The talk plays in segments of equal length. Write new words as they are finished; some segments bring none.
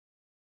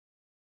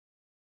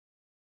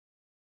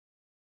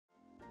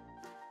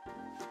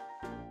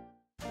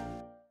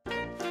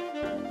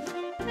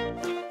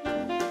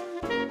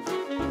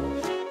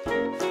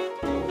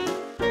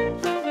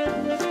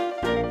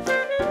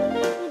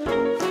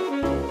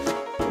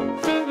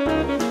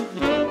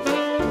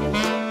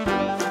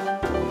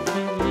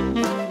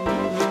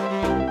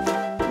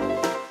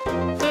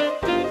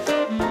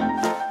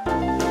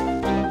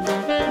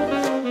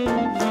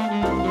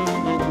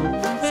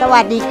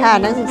วัสดีค่ะ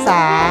นักศึกษ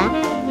า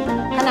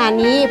ขณะ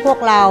นี้พวก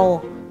เรา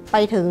ไป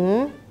ถึง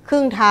ค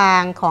รึ่งทา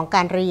งของก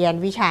ารเรียน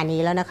วิชา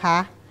นี้แล้วนะคะ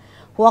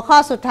หัวข้อ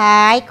สุดท้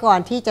ายก่อน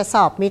ที่จะส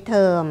อบมิดเท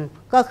อม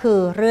ก็คือ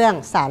เรื่อง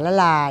สารละ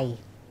ลาย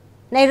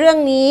ในเรื่อง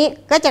นี้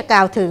ก็จะกล่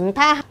าวถึง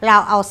ถ้าเรา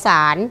เอาส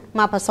าร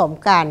มาผสม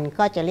กัน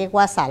ก็จะเรียก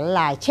ว่าสารละ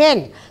ลายเช่น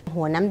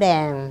หัวน้ำแด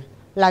ง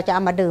เราจะเอ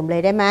ามาดื่มเล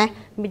ยได้ไหม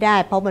ไม่ได้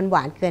เพราะมันหว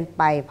านเกินไ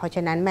ปเพราะฉ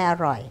ะนั้นไม่อ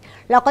ร่อย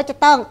เราก็จะ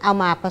ต้องเอา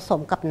มาผส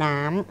มกับน้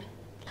ำ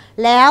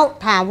แล้ว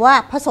ถามว่า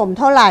ผสม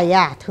เท่าไหร่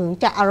ถึง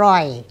จะอร่อ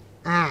ย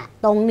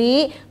ตรงนี้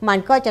มัน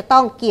ก็จะต้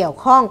องเกี่ยว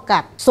ข้องกั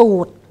บสู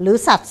ตรหรือ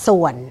สัด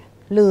ส่วน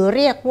หรือเ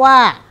รียกว่า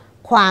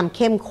ความเ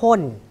ข้มข้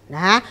นน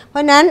ะเพรา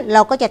ะนั้นเร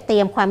าก็จะเตรี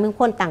ยมความเข้ม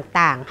ข้น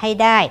ต่างๆให้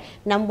ได้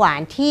น้ำหวา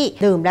นที่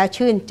ดื่มแล้ว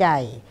ชื่นใจ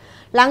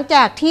หลังจ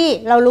ากที่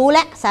เรารู้แ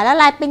ล้วสารละ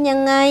ลายเป็นยั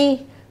งไง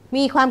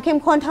มีความเข้ม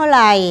ข้นเท่าไห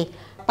ร่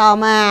ต่อ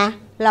มา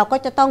เราก็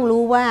จะต้อง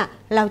รู้ว่า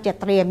เราจะ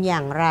เตรียมอย่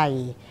างไร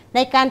ใน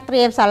การเต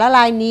รียมสารละล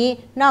ายนี้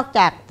นอกจ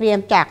ากเตรียม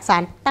จากสา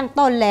รตั้ง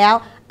ต้นแล้ว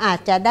อาจ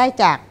จะได้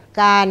จาก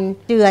การ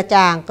เจือจ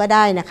างก็ไ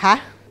ด้นะคะ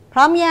พ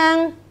ร้อมยัง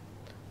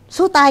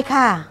สู้ตาย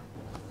ค่ะ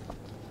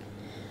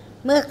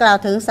เมื่อกล่าว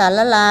ถึงสารล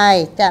ะลาย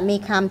จะมี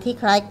คำที่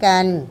คล้ายกั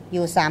นอ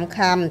ยู่3ค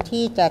ำ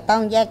ที่จะต้อ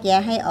งแยกแย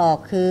ะให้ออก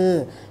คือ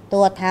ตั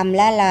วทำ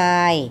ละลา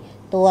ย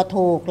ตัว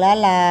ถูกละ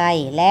ลาย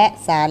และ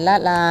สารละ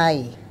ลาย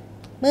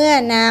เมื่อ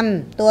น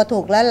ำตัวถู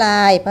กละล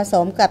ายผส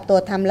มกับตัว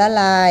ทำละ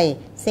ลาย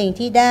สิ่ง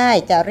ที่ได้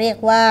จะเรียก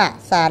ว่า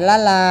สารละ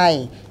ลาย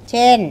เ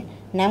ช่น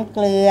น้ำเก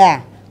ลือ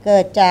เกิ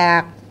ดจาก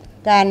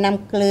การน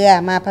ำเกลือ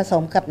มาผส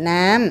มกับ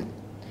น้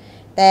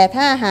ำแต่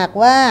ถ้าหาก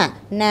ว่า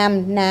น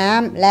ำน้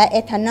ำและเอ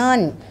ทานอ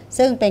ล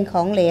ซึ่งเป็นข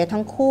องเหลว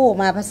ทั้งคู่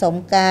มาผสม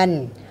กัน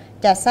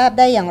จะทราบไ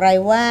ด้อย่างไร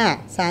ว่า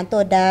สารตั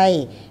วใด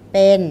เ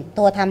ป็น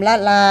ตัวทำละ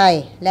ลาย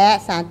และ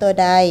สารตัว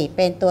ใดเ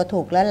ป็นตัวถู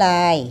กละล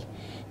าย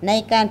ใน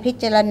การพิ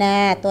จารณา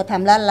ตัวท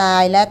ำละลา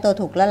ยและตัว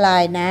ถูกละลา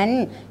ยนั้น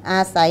อ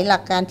าศัยหลั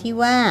กการที่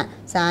ว่า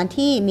สาร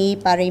ที่มี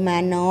ปริมา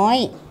ณน้อย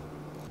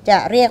จะ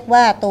เรียก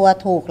ว่าตัว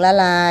ถูกละ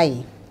ลาย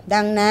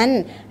ดังนั้น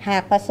หา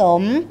กผส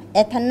มเอ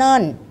ทานอ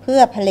ลเพื่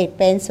อผลิต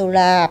เป็นสุร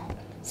า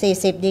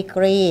40ดีก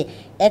รี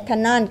เอทา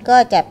นอลก็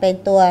จะเป็น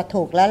ตัว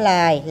ถูกละล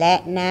ายและ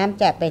น้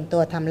ำจะเป็นตั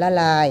วทำละ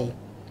ลาย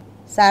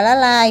สารละ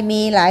ลาย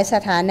มีหลายส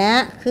ถานะ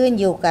ขึ้น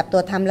อยู่กับตั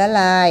วทำละ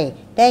ลาย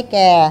ได้แ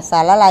ก่สา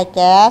รละลายแ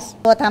ก๊ส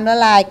ตัวทำละ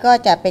ลายก็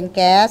จะเป็นแ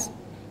ก๊ส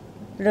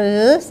หรื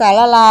อสาร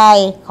ละลาย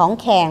ของ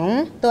แข็ง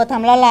ตัวท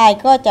ำละลาย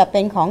ก็จะเป็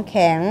นของแ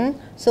ข็ง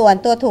ส่วน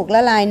ตัวถูกล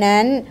ะลาย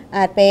นั้นอ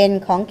าจเป็น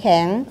ของแข็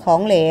งของ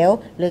เหลว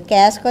หรือแ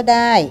ก๊สก็ไ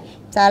ด้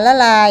สารละ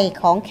ลาย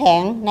ของแข็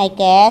งใน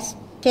แก๊ส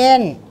เช่น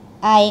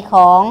ไอข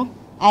อง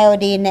ไอโอ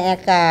ดีนในอา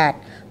กาศ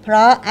เพร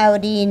าะไอโอ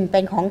ดีนเป็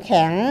นของแ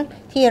ข็ง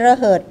ที่ระ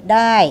เหิดไ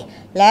ด้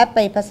และไป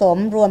ผสม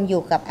รวมอ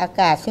ยู่กับอา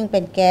กาศซึ่งเป็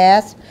นแก๊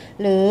ส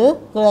หรือ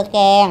เกลือแก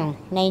ง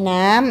ใน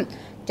น้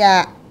ำจะ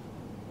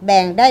แ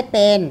บ่งได้เ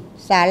ป็น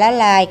สารละ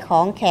ลายข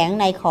องแข็ง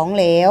ในของเ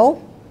หลว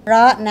เพร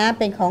าะน้ำ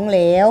เป็นของเหล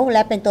วแล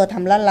ะเป็นตัวท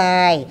ำละล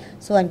าย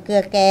ส่วนเกลื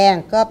อแกง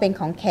ก็เป็น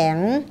ของแข็ง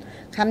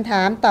คำถ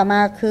ามต่อม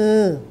าคือ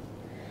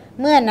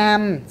เมื่อน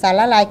ำสาร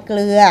ละลายเก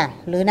ลือ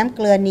หรือน้ำเก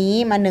ลือนี้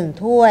มา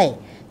1ถ้วย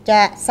จ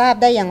ะทราบ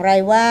ได้อย่างไร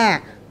ว่า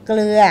เก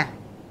ลือ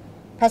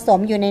ผสม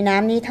อยู่ในน้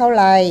ำนี้เท่าไ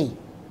หร่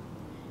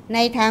ใน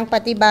ทางป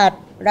ฏิบัติ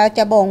เราจ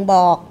ะบ่งบ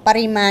อกป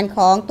ริมาณข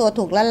องตัว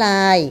ถูกละล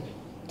าย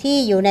ที่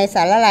อยู่ในส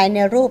ารละลายใน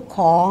รูป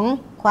ของ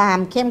ความ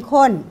เข้ม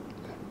ข้น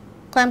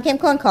ความเข้ม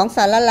ข้นของส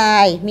ารละลา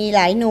ยมีห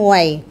ลายหน่ว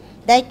ย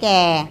ได้แ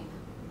ก่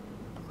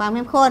ความเ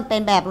ข้มข้นเป็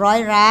นแบบร้อย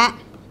ละ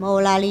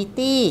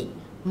molarity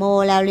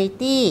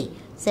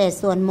เศษ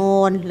ส่วนโม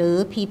ลหรือ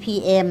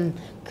ppm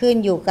ขึ้น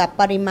อยู่กับ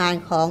ปริมาณ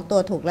ของตั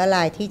วถูกละล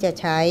ายที่จะ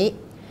ใช้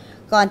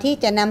ก่อนที่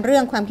จะนำเรื่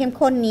องความเข้ม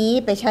ข้นนี้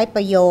ไปใช้ป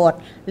ระโยชน์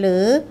หรื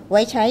อไ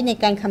ว้ใช้ใน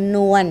การคำน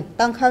วณ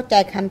ต้องเข้าใจ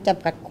คำจ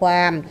ำกัดคว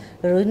าม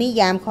หรือนิ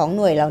ยามของห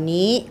น่วยเหล่า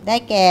นี้ได้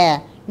แก่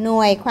หน่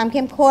วยความเ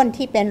ข้มข้น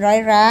ที่เป็นร้อย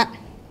ละ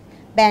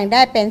แบ่งไ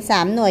ด้เป็น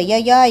3หน่วย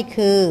ย่อยๆ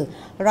คือ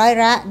ร้อย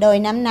ละโดย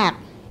น้ำหนัก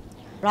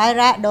ร้อย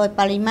ละโดย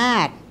ปริมา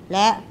ตรแล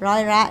ะร้อ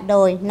ยละโด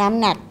ยน้ำ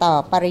หนักต่อ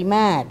ปริม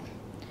าตร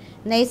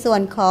ในส่ว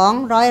นของ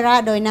ร้อยละ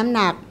โดยน้ำห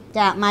นักจ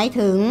ะหมาย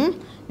ถึง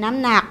น้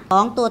ำหนักข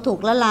องตัวถูก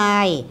ละลา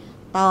ย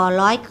ต่อ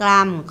100ก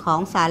รัมของ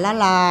สารละ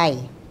ลาย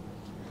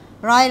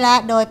ร้อยละ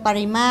โดยป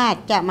ริมาตร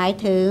จะหมาย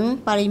ถึง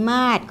ปริม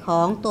าตรข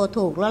องตัว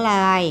ถูกละล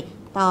าย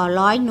ต่อ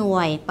100หน่ว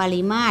ยป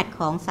ริมาตรข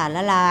องสารล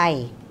ะลาย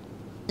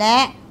และ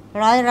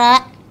ร้อยละ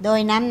โดย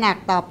น้ำหนัก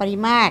ต่อปริ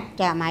มาตร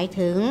จะหมาย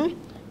ถึง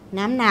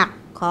น้ำหนัก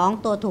ของ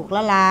ตัวถูกล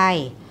ะลาย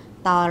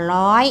ต่อ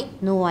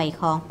100หน่วย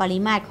ของปริ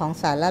มาตรของ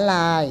สารละล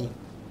าย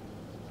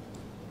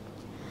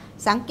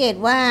สังเกต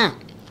ว่า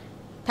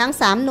ทั้ง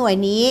3หน่วย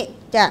นี้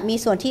จะมี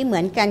ส่วนที่เหมื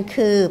อนกัน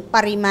คือป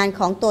ริมาณ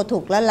ของตัวถู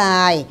กละล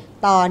าย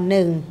ต่อ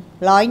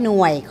100ห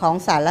น่วยของ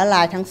สารละล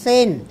ายทั้ง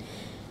สิ้น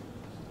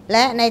แล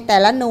ะในแต่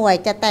ละหน่วย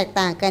จะแตก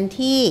ต่างกัน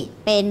ที่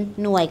เป็น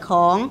หน่วยข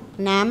อง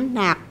น้ำ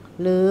หนัก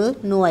หรือ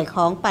หน่วยข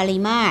องปริ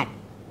มาตร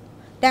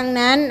ดัง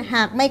นั้นห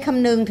ากไม่ค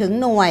ำนึงถึง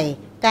หน่วย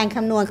การค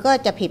ำนวณก็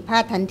จะผิดพลา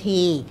ดทัน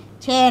ที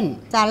เช่น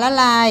สารละ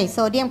ลายโซ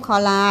เดียมคลอ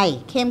ไรด์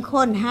เข้ม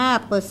ข้น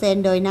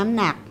 5% โดยน้ำ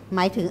หนักหม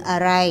ายถึงอะ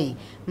ไร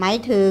หมาย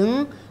ถึง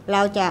เร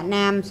าจะน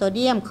ำโซเ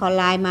ดียมคลอไ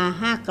รด์มา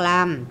5 ก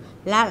รัม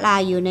ละลา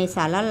ยอยู่ในส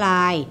ารละล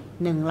าย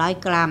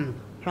100 กรัม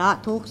เพราะ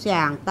ทุกอ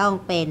ย่างต้อง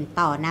เป็น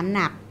ต่อน้ำห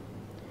นัก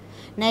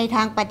ในท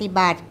างปฏิ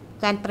บัติ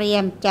การเตรีย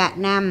มจะ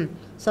น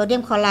ำโซเดีย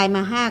มคลอไรด์ม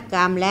า5 ก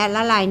รัมและล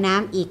ะลายน้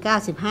ำอีก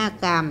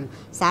95 กรัม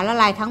สารละ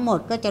ลายทั้งหมด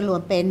ก็จะรว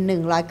มเป็น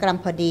100 กรัม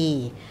พอดี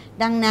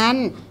ดังนั้น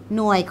ห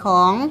น่วยข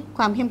องค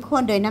วามเข้มข้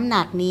นโดยน้ำห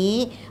นักนี้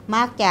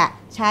มักจะ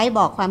ใช้บ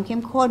อกความเข้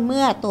มข้นเ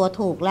มื่อตัว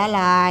ถูกละ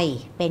ลาย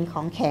เป็นข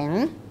องแข็ง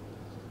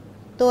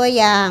ตัว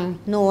อย่าง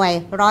หน่วย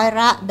ร้อย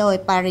ละโดย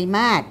ปริม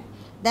าตร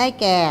ได้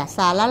แก่ส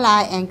ารละลา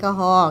ยแอลกอฮ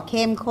อล์เ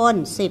ข้มข้น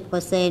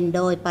 10% โ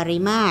ดยปริ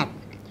มาตร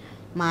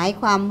หมาย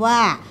ความว่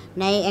า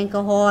ในแอลก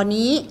อฮอล์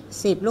นี้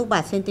10 ลูกบา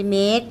ศก์เซนติเม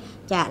ตร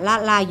จะละ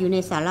ลายอยู่ใน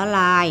สารละ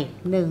ลาย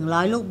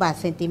100 ลูกบาศ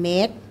ก์เซนติเม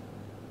ตร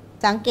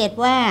สังเกต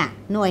ว่า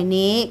หน่วย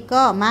นี้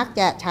ก็มัก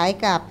จะใช้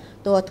กับ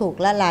ตัวถูก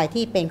ละลาย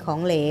ที่เป็นของ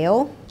เหลว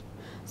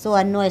ส่ว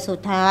นหน่วยสุด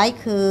ท้าย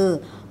คือ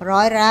ร้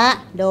อยละ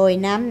โดย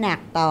น้ำหนัก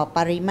ต่อป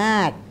ริมา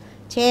ตร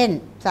เช่น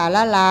สารล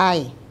ะลาย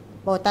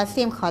โพแทสเ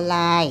ซียมคลอไร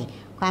ด์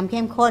ความเ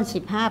ข้มข้น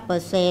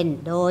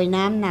 15% โดย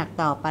น้ำหนัก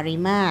ต่อปริ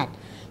มาตร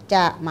จ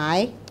ะหมาย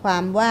ควา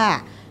มว่า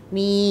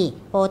มี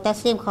โพแทส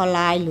เซียมคลอไร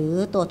ด์หรือ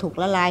ตัวถูก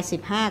ละลาย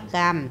15 ก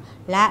รัม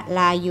ละล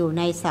ายอยู่ใ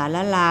นสารล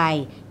ะลาย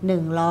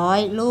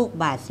100 ลูก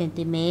บาศก์เซน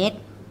ติเมตร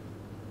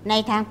ใน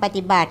ทางป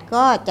ฏิบัติ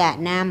ก็จะ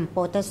นำโพ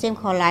แทสเซียม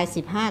คลอไรด์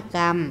15 ก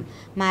รัม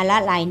มาละ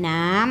ลาย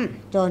น้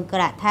ำจนก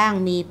ระทั่ง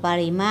มีป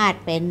ริมาตร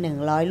เป็น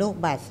100 ลูก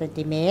บาศก์เซน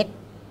ติเมตร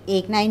อี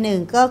กในหนึ่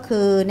งก็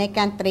คือในก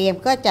ารเตรียม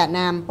ก็จะ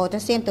นำโพแท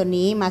สเซียมตัว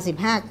นี้มา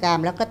15 กรัม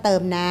แล้วก็เติ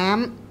มน้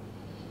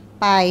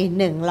ำไป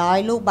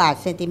100 ลูกบาศ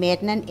ก์เซนติเมต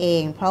รนั่นเอ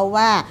งเพราะ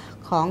ว่า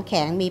ของแ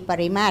ข็งมีป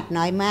ริมาตร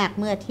น้อยมาก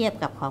เมื่อเทียบ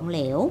กับของเหล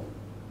ว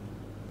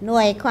หน่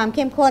วยความเ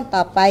ข้มข้นต่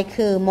อไป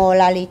คือ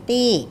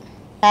molarity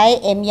ใช้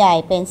m ใหญ่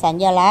เป็นสั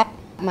ญลักษณ์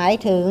หมาย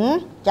ถึง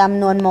จ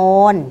ำนวนโม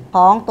ลข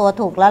องตัว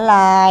ถูกละล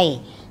าย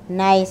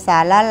ในสา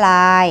รละล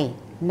าย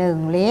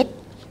1 ลิตร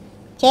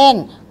เช่น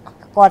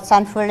กรดซั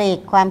ลฟูริก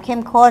ความเข้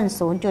มข้น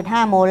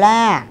 0.5 โมล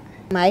าร์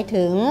หมาย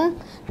ถึง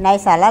ใน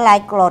สารละลาย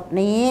กรด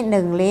นี้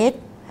1 ลิตร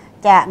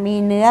จะมี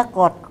เนื้อก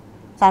รด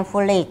ซัลฟู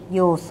ริกอ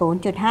ยู่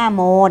 0.5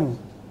 โมล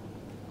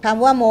ค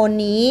ำว่าโมล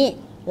นี้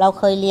เรา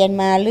เคยเรียน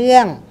มาเรื่อ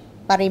ง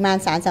ปริมาณ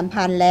สารสัม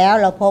พันธ์แล้ว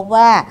เราพบ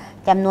ว่า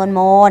จำนวนโ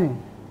มล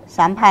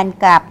สัมพันธ์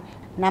กับ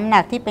น้ำหนั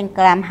กที่เป็นก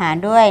รัมหาร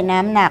ด้วยน้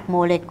ำหนักโม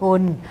เลกุ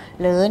ล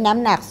หรือน้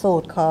ำหนักสู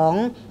ตรของ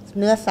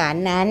เนื้อสาร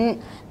นั้น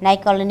ใน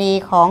กรณี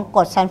ของกร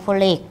ดซัลฟู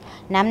ริก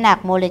น้ำหนัก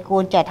โมเลกุ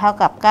ลจะเท่า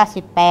กับ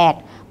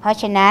98เพราะ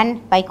ฉะนั้น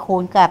ไปคู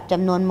ณกับจ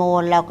ำนวนโม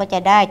ลเราก็จะ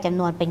ได้จำ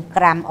นวนเป็นก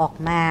รัมออก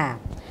มา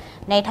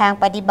ในทาง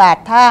ปฏิบัติ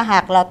ถ้าหา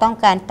กเราต้อง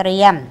การเตรี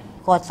ยม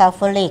กรดซัล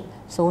ฟูริก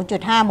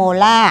 0.5 โม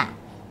ลาร์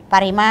ป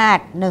ริมาต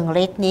ร1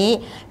 ลิตรนี้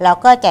เรา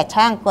ก็จะ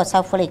ชั่งกรดซั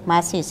ลฟูริกมา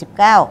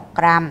49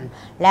 กรัม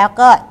แล้ว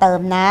ก็เติ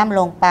มน้ำ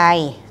ลงไป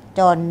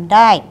จนไ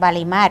ด้ป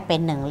ริมาตรเป็น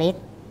1 ลิต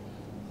ร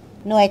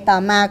หน่วยต่อ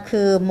มา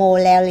คือ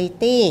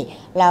molarity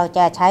เราจ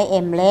ะใช้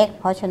m เล็ก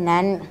เพราะฉะ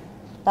นั้น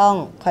ต้อง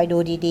คอยดู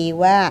ดี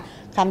ๆว่า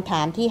คำถ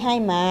ามที่ให้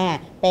มา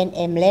เป็น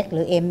m เล็กห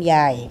รือ m ให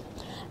ญ่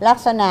ลัก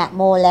ษณะ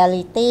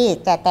molarity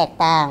จะแตก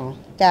ต่าง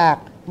จาก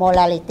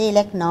molarity เ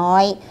ล็กน้อ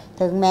ย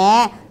ถึงแม้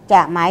จ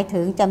ะหมาย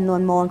ถึงจำนว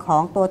นโมลขอ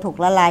งตัวถูก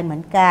ละลายเหมื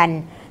อนกัน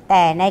แ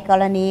ต่ในก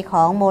รณีข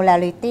อง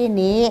molarity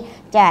นี้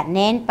จะเ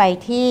น้นไป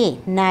ที่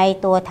ใน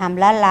ตัวท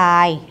ำละลา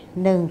ย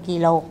1 กิ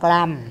โลก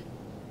รัม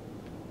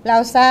เรา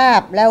ทราบ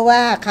แล้วว่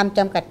าคำจ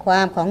ำกัดควา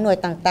มของหน่วย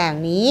ต่าง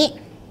ๆนี้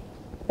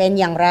เป็น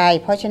อย่างไร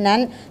เพราะฉะนั้น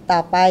ต่อ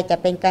ไปจะ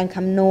เป็นการค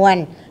ำนวณ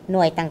ห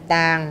น่วย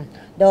ต่าง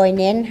ๆโดย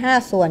เน้น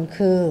5 ส่วน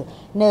คือ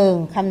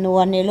 1. คำนว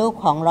ณในรูป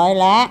ของร้อย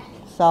ละ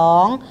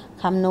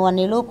 2. คำนวณใ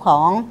นรูปข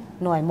อง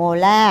หน่วยโม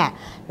ลาร์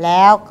แ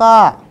ล้วก็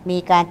มี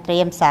การเตรี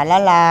ยมสารละ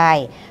ลาย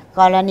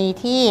กรณี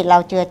ที่เรา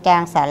เจือจา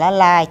งสารละ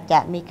ลายจะ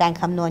มีการ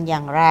คำนวณอย่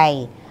างไร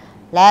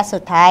และสุ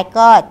ดท้าย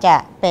ก็จะ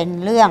เป็น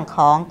เรื่องข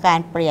องการ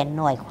เปลี่ยน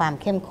หน่วยความ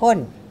เข้มข้น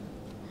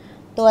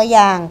ตัวอ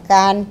ย่างก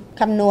าร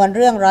คำนวณเ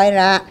รื่องร้อย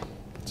ละ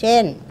เช่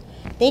น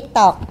ติ๊กต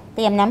อกเต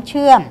รียมน้ำเ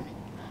ชื่อม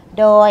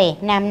โดย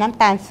นำน้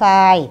ำตาลทร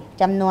าย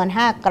จำนวน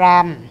5 กรั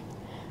ม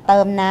เติ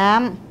มน้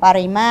ำป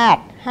ริมาตร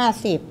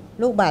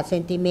50 ลูกบาศก์เซ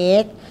นติเม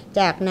ตร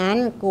จากนั้น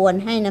กวน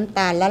ให้น้ำต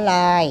าลละล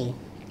าย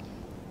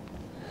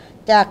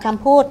จากค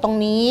ำพูดตรง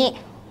นี้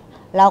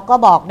เราก็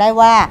บอกได้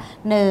ว่า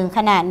 1. ข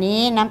ณะ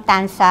นี้น้ำตา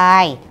ลทรา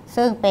ย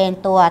ซึ่งเป็น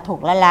ตัวถู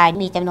กละลาย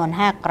มีจำนวน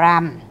5 กรั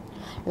ม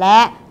และ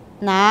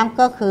น้ำ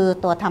ก็คือ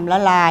ตัวทำละ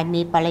ลาย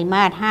มีปริม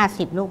าตร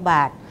50 ลูกบ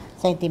าศก์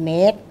เซนติเม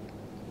ตร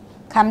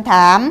คำถ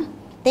าม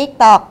ติ๊ก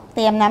ตอกเต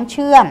รียมน้ำเ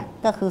ชื่อม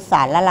ก็คือส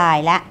ารละลาย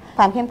และค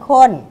วามเข้ม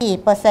ข้นกี่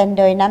เปอร์เซ็นต์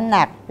โดยน้ำห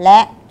นักและ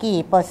กี่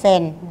เปอร์เซ็น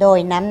ต์โดย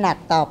น้ำหนัก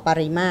ต่อป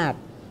ริมาตร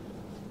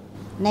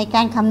ในก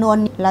ารคำนวณ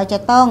เราจะ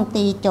ต้อง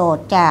ตีโจท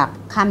ย์จาก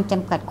คำจ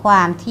ำกัดคว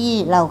ามที่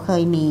เราเค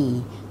ยมี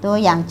ตัว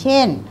อย่างเช่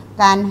น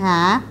การหา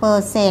เปอ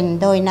ร์เซ็นต์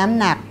โดยน้ำ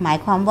หนักหมาย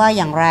ความว่าอ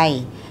ย่างไร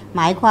ห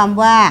มายความ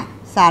ว่า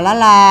สารละ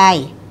ลาย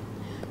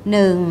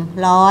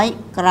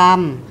100 กรั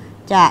ม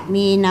จะ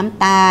มีน้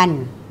ำตาล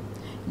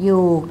อ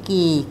ยู่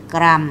กี่ก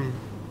รัม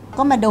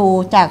ก็มาดู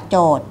จากโจ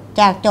ทย์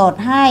จากโจท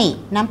ย์ให้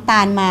น้ำตา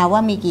ลมาว่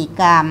ามีกี่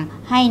กรัม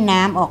ให้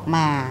น้ำออกม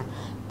า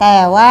แต่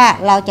ว่า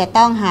เราจะ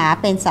ต้องหา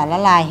เป็นสารละ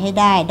ลายให้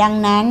ได้ดัง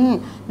นั้น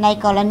ใน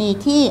กรณี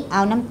ที่เอ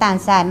าน้ำตาล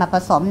ทรายมาผ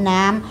สม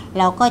น้ำเ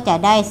ราก็จะ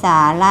ได้สา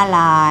รละล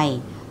าย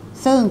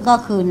ซึ่งก็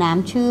คือน้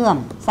ำเชื่อม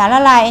สารละ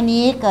ลายอัน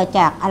นี้เกิด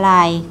จากอะไร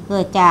เกิ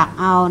ดจาก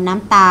เอาน้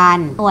ำตาล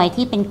หน่วย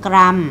ที่เป็นก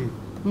รัม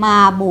มา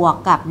บวก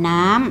กับ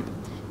น้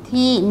ำ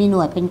ที่มีห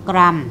น่วยเป็นก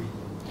รัม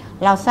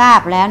เราทราบ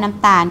แล้วน้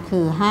ำตาลคื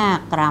อ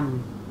5 กรัม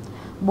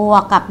บว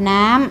กกับ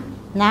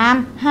น้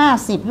ำ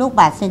50 ลูก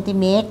บาศก์เซนติ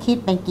เมตรคิด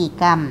เป็นกี่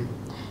กรัม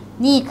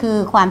นี่คือ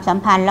ความสัม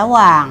พันธ์ระห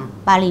ว่าง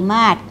ปริม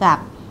าตรกับ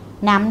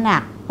น้ำหนั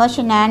กเพราะฉ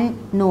ะนั้น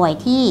หน่วย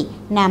ที่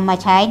นำมา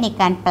ใช้ใน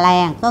การแปล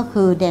งก็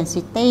คือ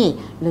density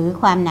หรือ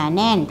ความหนาแ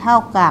น่นเท่า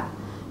กับ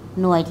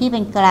หน่วยที่เป็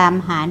นกรัม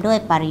หารด้วย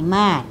ปริม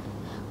าตร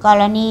ก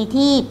รณี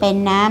ที่เป็น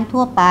น้ำ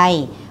ทั่วไป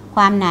ค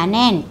วามหนาแ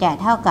น่นจะ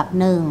เท่ากับ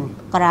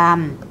1 กรัม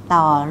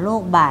ต่อลู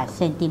กบาศก์เ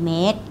ซนติเม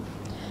ตร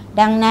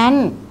ดังนั้น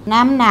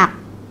น้ำหนัก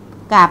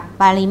กับ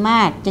ปริม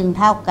าตรจึง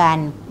เท่ากัน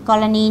ก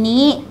รณี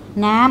นี้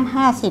น้ำ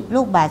50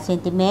 ลูกบาศก์เซน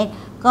ติเมตร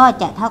ก็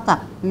จะเท่ากับ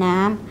น้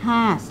ำ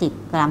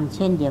50 กรัมเ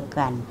ช่นเดียว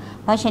กัน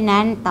เพราะฉะ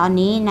นั้นตอน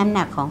นี้น้ำห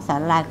นักของสาร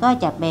ละลายก็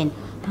จะเป็น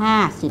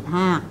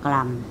55 ก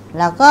รัม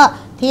เราก็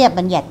เทียบ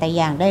บัญญัติอ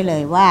ย่างได้เล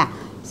ยว่า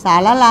สาร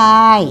ละล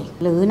าย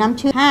หรือน้ำเ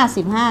ชื่อม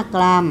55 ก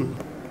รัม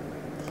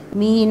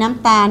มีน้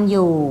ำตาลอ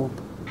ยู่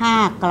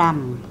5 กรัม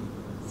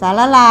สาร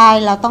ละลาย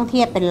เราต้องเ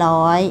ทียบเป็น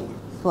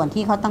100ส่วน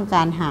ที่เขาต้องก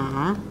ารหา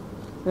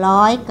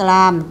100 ก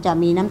รัมจะ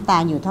มีน้ำตา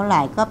ลอยู่เท่าไห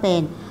ร่ก็เป็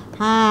น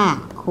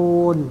5 คู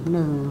ณ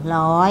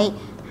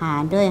 100หา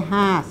รด้วย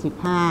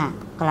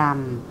55 กรัม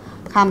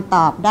คำต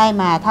อบได้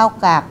มาเท่า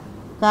กับ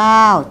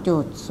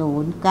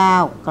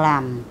 9.09 กรั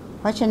ม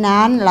เพราะฉะ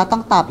นั้นเราต้อ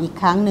งตอบอีก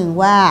ครั้งหนึ่ง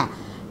ว่า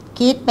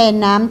คิดเป็น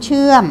น้ำเ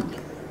ชื่อม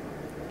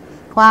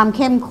ความเ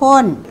ข้มข้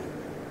น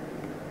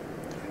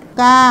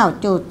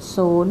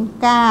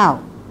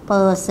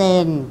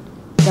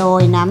 9.09% โด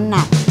ยน้ำห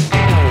นัก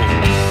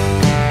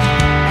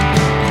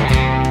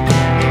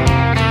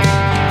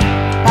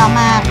ต่อม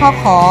าข้อ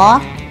ขอ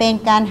เป็น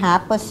การหา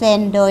เปอร์เซ็น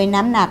ต์โดย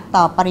น้ำหนัก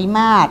ต่อปริม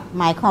าตร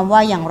หมายความว่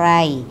าอย่างไร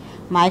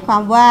หมายควา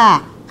มว่า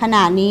ขณ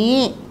ะนี้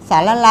สา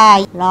รละลาย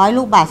100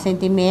 ลูกบาศก์เซน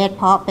ติเมตร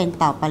เพราะเป็น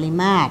ต่อปริ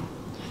มาตร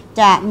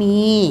จะ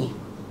มี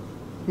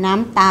น้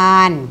ำตา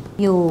ล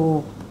อยู่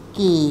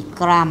กี่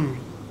กรัม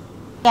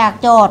จาก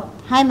โจทย์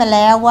ให้มาแ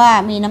ล้วว่า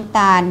มีน้ำต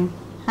าล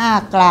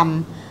5 กรัม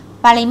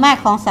ปริมาตร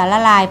ของสารละ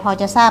ลายพอ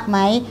จะทราบไหม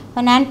เพร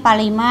าะนั้นป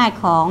ริมาตร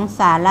ของส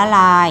ารละล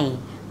าย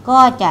ก็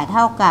จะเ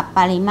ท่ากับป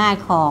ริมาตร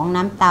ของ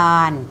น้ำตา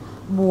ล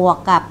บวก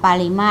กับป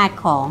ริมาตร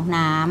ของ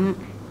น้ำ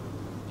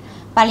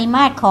ปริม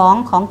าตรข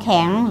องแ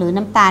ข็งหรือ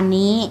น้ำตาล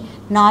นี้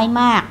น้อย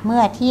มากเมื่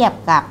อเทียบ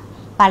กับ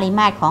ปริม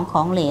าตรข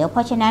องเหลวเพร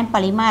าะฉะนั้นป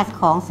ริมาตร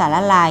ของสารล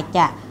ะลายจ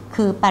ะ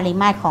คือปริ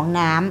มาตรของ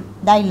น้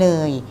ำได้เล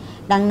ย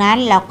ดังนั้น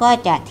เราก็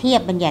จะเทีย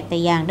บบัญญัติ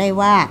อย่างได้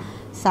ว่า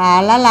สาร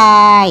ละล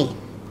าย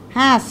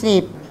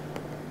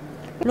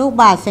50 ลูก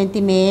บาศก์เซน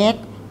ติเมตร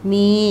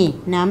มี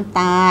น้ำต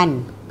าล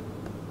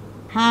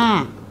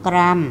5 ก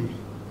รัม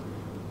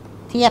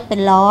เทียบเป็น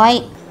100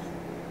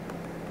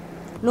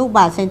 ลูกบ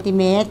าศก์เซนติเ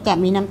มตรจะ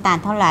มีน้ำตาล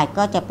เท่าไหร่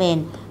ก็จะเป็น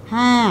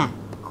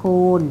5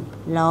 คูณ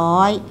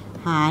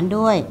 100หาร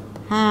ด้วย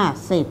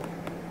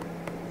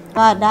50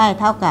ก็ได้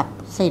เท่ากับ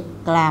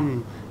10 กรัม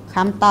ค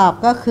ำตอบ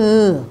ก็คือ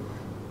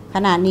ข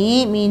ณะนี้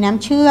มีน้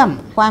ำเชื่อม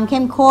ความเ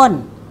ข้มข้น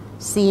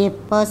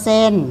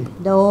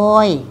 10% โด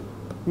ย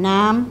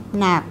น้ำ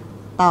หนัก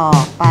ต่อ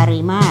ป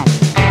ริมาตร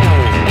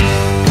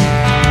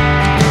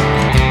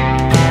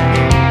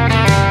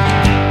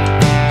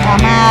ต่อ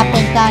มาเป็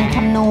นการค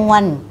ำนว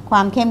ณคว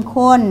ามเข้ม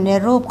ข้นใน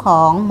รูปข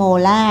องโม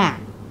ลาร์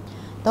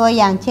ตัว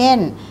อย่างเช่น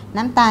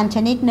น้ำตาลช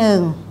นิดหนึ่ง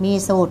มี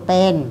สูตรเ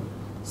ป็น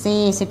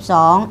C12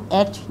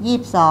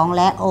 H22 แ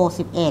ละ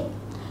O11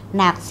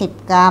 หนัก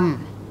10 กรัม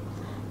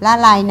ละ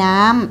ลายน้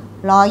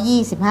ำ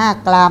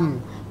125 กรัม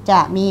จะ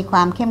มีคว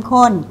ามเข้ม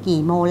ข้นกี่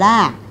โมลา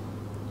ร์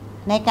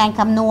ในการ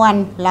คำนวณ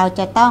เรา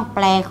จะต้องแป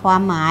ลควา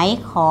มหมาย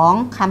ของ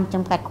คำจ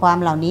ำกัดความ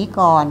เหล่านี้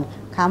ก่อน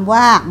คำ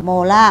ว่าโม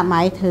ลาร์หม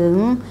ายถึง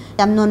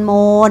จำนวนโม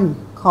ล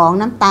ของ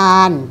น้ำตา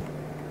ล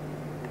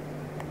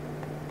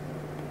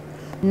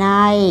ใน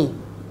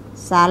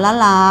สารละ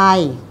ลาย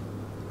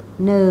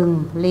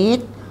1 ลิต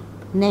ร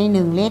ใน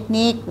1 ลิตร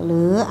นี้ห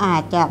รืออา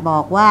จจะบอ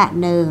กว่า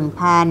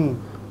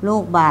 1,000 ลู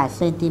กบาศก์เ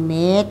ซนติเม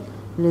ตร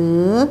หรื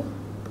อ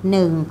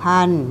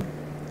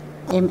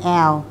 1,000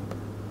 ml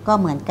ก็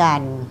เหมือนกัน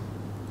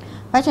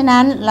เพราะฉะ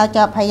นั้นเราจ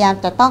ะพยายาม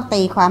จะต้อง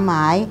ตีความหม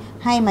าย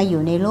ให้มาอ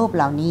ยู่ในรูปเ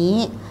หล่านี้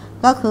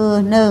ก็คือ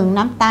1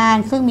น้ำตาล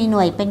ซึ่งมีห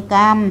น่วยเป็นก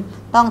รัม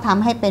ต้องท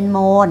ำให้เป็นโม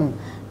ล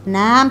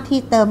น้ำที่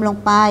เติมลง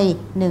ไป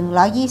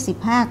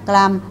125 ก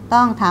รัม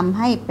ต้องทำใ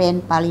ห้เป็น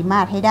ปริมา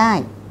ตรให้ได้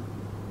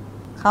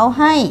เขา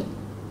ให้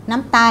น้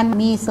ำตาล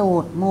มีสู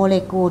ตรโมเล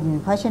กุล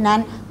เพราะฉะนั้น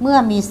เมื่อ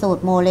มีสูต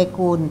รโมเล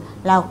กุล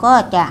เราก็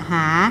จะห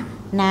า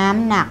น้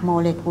ำหนักโม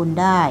เลกุล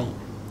ได้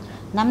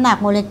น้ำหนัก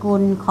โมเลกุ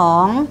ลขอ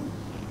ง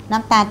น้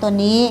ำตาลตัว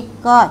นี้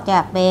ก็จะ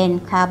เป็น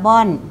คาร์บ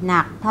อนห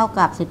นักเท่า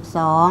กับ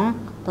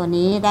12ตัว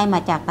นี้ได้มา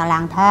จากตารา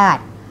งธาตุ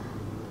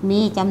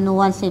มีจำน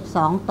วน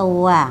12ตั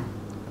ว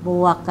บ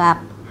วกกับ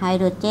ไฮ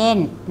โดรเจน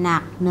หนั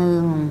ก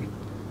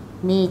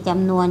1มีจ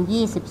ำนวน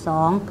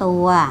22ตั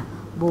ว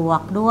บว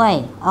กด้วย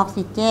ออก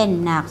ซิเจน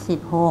หนัก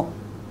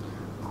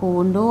16คู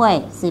ณด้วย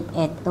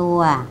11ตัว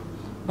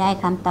ได้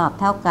คำตอบ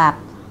เท่ากับ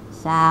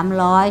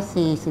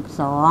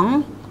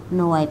342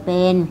หน่วยเ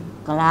ป็น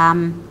กรัม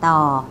ต่อ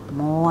โ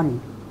มล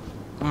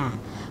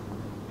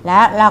แล้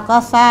วเราก็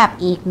ทราบ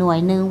อีกหน่วย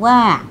หนึ่งว่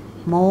า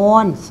โม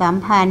ลสัม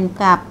พันธ์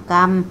กับก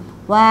รัม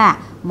ว่า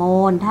โม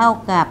ลเท่า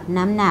กับ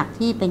น้ำหนัก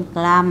ที่เป็นก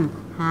รัม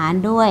หาร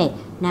ด้วย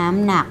น้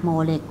ำหนักโม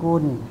เลกุ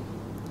ล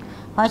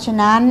เพราะฉะ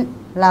นั้น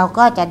เรา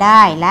ก็จะไ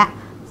ด้และ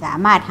สา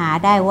มารถหา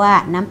ได้ว่า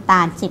น้ำต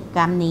าล10ก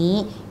รัมนี้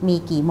มี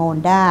กี่โมล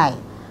ได้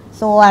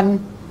ส่วน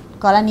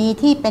กรณี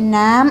ที่เป็น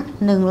น้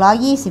ำ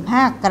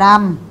125กรั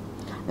ม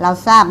เรา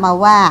ทราบมา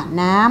ว่า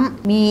น้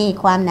ำมี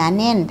ความหนา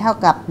แน่นเท่า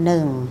กับ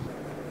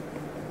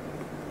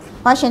1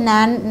เพราะฉะ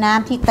นั้นน้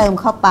ำที่เติม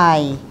เข้าไป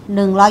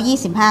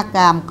125ก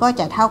รัมก็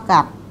จะเท่ากั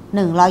บ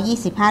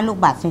125ลูก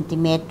บาศก์เซนติ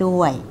เมตรด้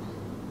วย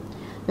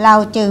เรา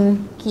จึง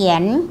เขีย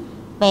น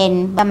เป็น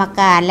สม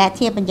การและเ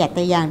ทียบบัญญัติ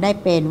ตัวอย่างได้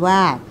เป็นว่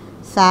า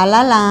สารล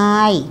ะลา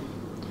ย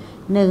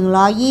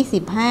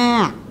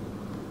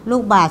125ลู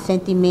กบาศก์เซ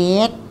นติเม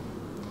ตร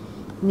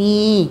มี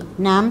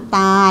น้ำต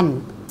าล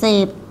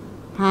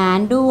10หาร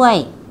ด้วย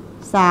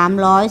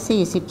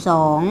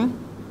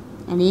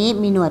342อันนี้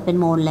มีหน่วยเป็น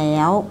โมลแล้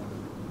ว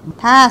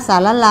ถ้าสา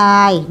รละลา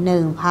ย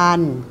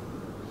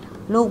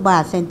 1,000 ลูกบา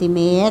ศก์เซนติเม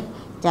ตร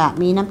จะ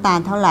มีน้ำตาล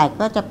เท่าไหร่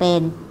ก็จะเป็น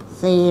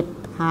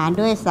10หาร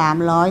ด้วย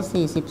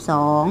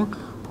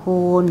342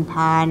คูณ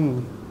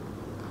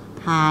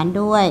1,000หาร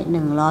ด้วย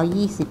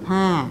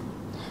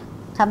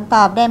125คำต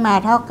อบได้มา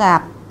เท่ากับ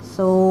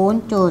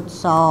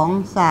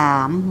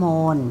 0.23 โม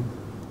ล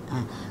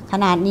ข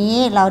นาดนี้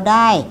เราไ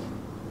ด้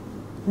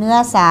เนื้อ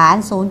สาร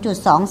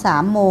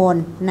 0.23 โมล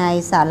ใน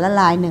สารละ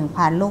ลาย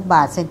 1,000 ลูกบ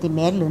าศก์เซนติเม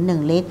ตรหรือ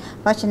1ลิตร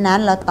เพราะฉะนั้น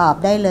เราตอบ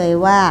ได้เลย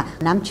ว่า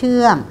น้ำเ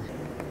ชื่อม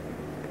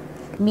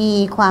มี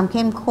ความเ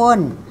ข้มข้น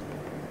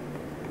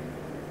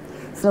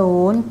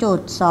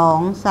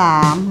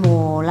 0.23 โม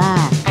ลา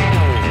ร์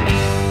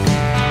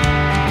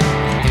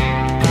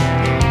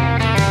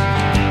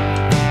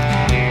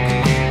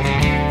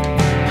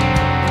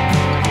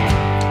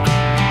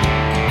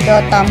โจ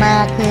ทย์ต่อมา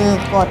คือ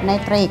กรดไน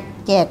ตริก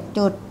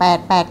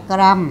 7.88 ก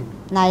รัม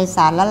ในส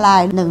ารละลา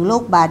ย1ลู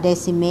กบาศก์เด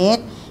ซิเมต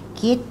ร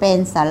คิดเป็น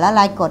สารละล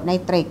ายกรดไน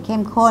ตริกเข้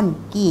มข้น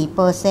กี่เป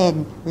อร์เซ็น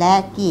ต์และ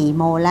กี่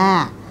โมลา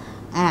ร์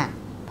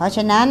เพราะฉ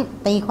ะนั้น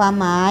ตีความ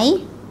หมาย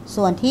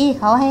ส่วนที่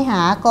เขาให้ห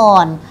าก่อ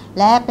น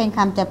และเป็นค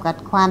ำจำกัด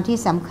ความที่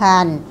สำคั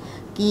ญ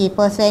กี่เป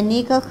อร์เซ็นต์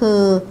นี้ก็คื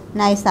อ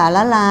ในสารล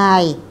ะลา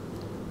ย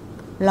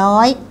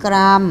100ก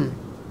รัม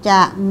จ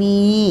ะ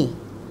มี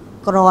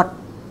กรด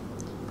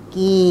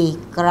กี่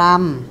กรั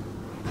ม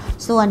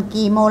ส่วน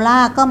กี่โมลา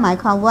ร์ก็หมาย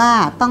ความว่า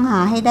ต้องห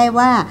าให้ได้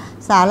ว่า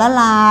สารละ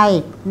ลาย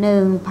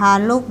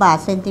 1,000 ลูกบาศ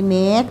ก์เซนติเม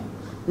ตร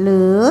ห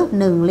รือ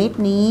1ลิตร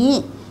นี้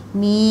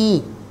มี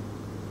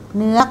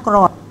เนื้อกร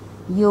ด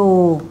อยู่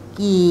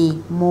กี่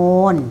โม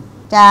ล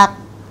จาก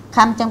ค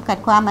ำจำกัด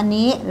ความอัน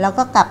นี้เรา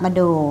ก็กลับมา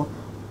ดู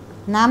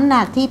น้ำห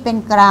นักที่เป็น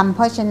กรัมเพ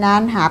ราะฉะนั้น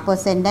หาเปอ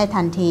ร์เซ็นต์ได้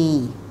ทันที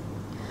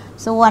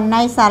ส่วนใน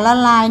สารละ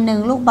ลาย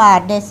1ลูกบาศ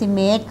ก์เดซิเม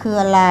ตรคือ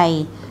อะไร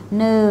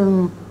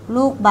1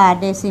ลูกบาศก์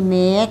เดซิเม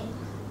ตร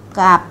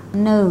กับ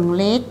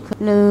1ลิตร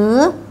หรือ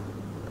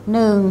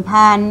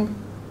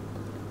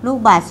 1,000 ลูก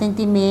บาศก์เซน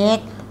ติเมต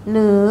รห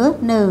รือ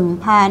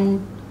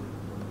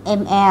 1,000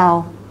 ml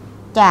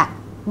จะ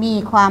มี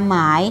ความหม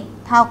าย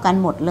เท่ากัน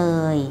หมดเล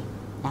ย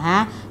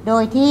โด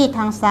ยที่ท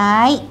างซ้า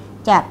ย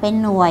จะเป็น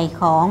หน่วย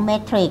ของเม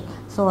ตริก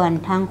ส่วน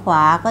ทางขว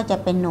าก็จะ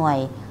เป็นหน่วย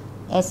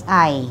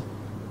SI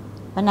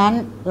เพราะนั้น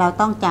เรา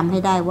ต้องจำให้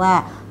ได้ว่า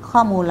ข้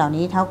อมูลเหล่า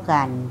นี้เท่า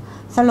กัน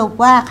สรุป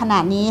ว่าขณะ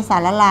นี้สา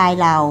รละลาย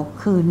เรา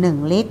คือ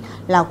1ลิตร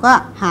เราก็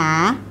หา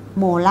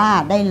โมลา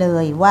ร์ได้เล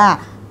ยว่า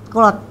ก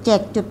รด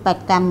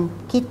 7.8 กรัม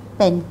คิดเ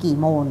ป็นกี่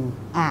โมล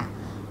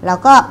เรา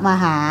ก็มา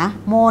หา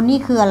โมลนี่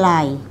คืออะไร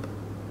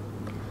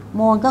โ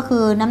มลก็คื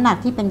อน้ำหนัก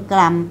ที่เป็นก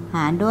รัมห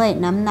ารด้วย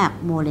น้ำหนัก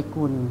โมเล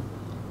กุล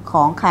ข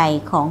องใคร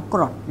ของก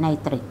รดไน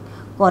ตริก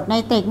กรดไน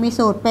ตริกมี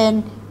สูตรเป็น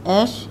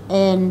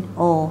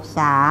HNO3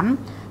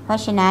 เพรา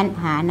ะฉะนั้น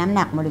หาน้ำห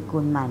นักโมเลกุ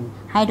ลมัน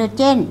ไฮโดรเ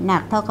จนหนั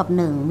กเท่ากับ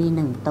1มี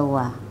1ตัว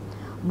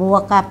บว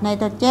กกับไน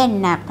โตรเจน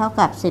หนักเท่า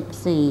กับ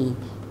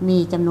14มี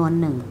จำนวน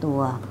1ตั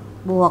ว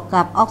บวก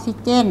กับออกซิ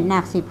เจนหนั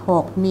ก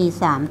16มี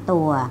3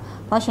ตัว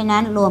เพราะฉะนั้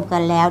นรวมกั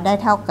นแล้วได้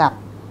เท่ากับ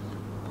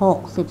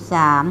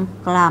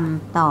63 กรัม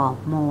ต่อ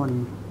โมล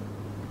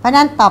เพราะ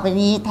นั้นต่อไป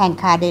นี้แทน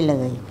ค่าได้เล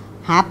ย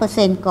หาเปอร์เ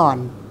ซ็นต์ก่อน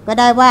ก็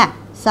ได้ว่า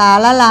สาร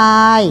ละลา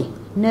ย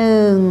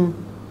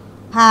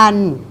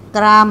 1,000 ก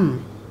รัม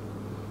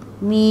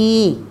มี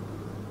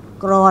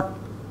กรด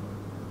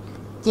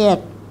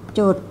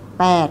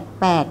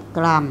 7.88 ก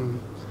รัม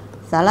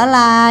สารละล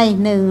าย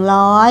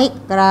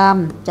100 กรัม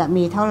จะ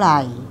มีเท่าไหร่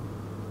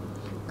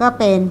ก็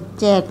เป็น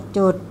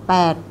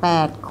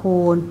 7.88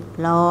 คูณ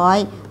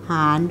 100ห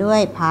ารด้ว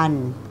ย1,000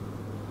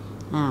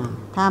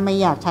ถ้าไม่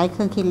อยากใช้เค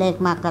รื่องคิดเลข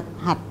มากก็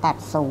หัดตัด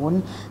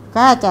0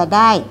ก็จะไ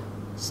ด้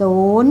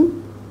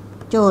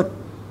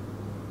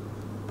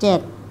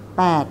 0.788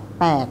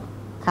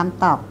 0.88ค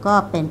ำตอบก็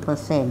เป็นเปอ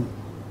ร์เซ็นต์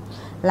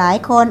หลาย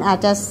คนอาจ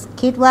จะ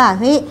คิดว่า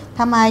เฮ้ยท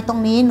ำไมตรง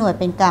นี้หน่วย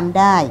เป็นกรัม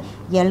ได้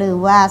อย่าลืม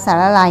ว่าสาร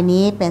ละลาย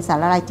นี้เป็นสาร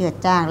ละลายเจือ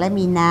จางและ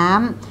มีน้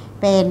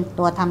ำเป็น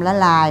ตัวทำละ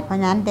ลายเพราะฉ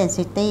ะนั้น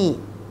density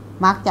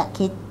มักจะ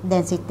คิด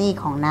density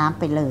ของน้ำ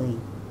ไปเลย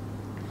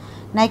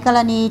ในกร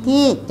ณี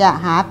ที่จะ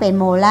หาเป็น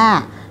โมลา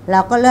ร์เรา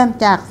ก็เริ่ม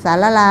จากสาร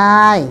ละลา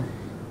ย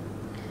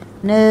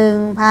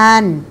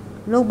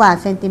 1,000 ลูกบาศ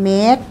ก์เซนติเม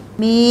ตร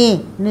มี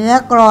เนื้อ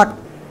กรด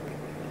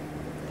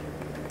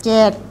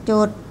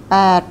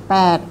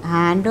 7.88 ห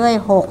ารด้วย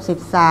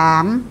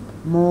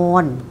63โม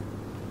ล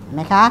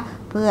นะคะ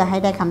เพื่อให้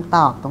ได้คำต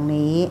อบตรง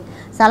นี้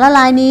สารละล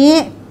ายนี้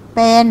เ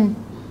ป็น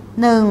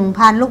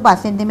 1,000 ลูกบาศ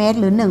ก์เซนติเมตร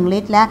หรือ1ลิ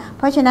ตรแล้วเ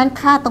พราะฉะนั้น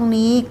ค่าตรง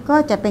นี้ก็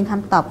จะเป็นค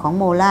ำตอบของ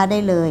โมลาร์ได้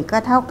เลยก็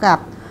เท่ากับ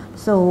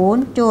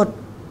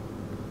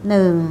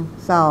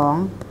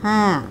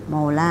 0.125 โม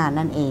ลาร์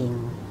นั่นเอง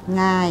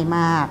ง่ายม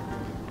าก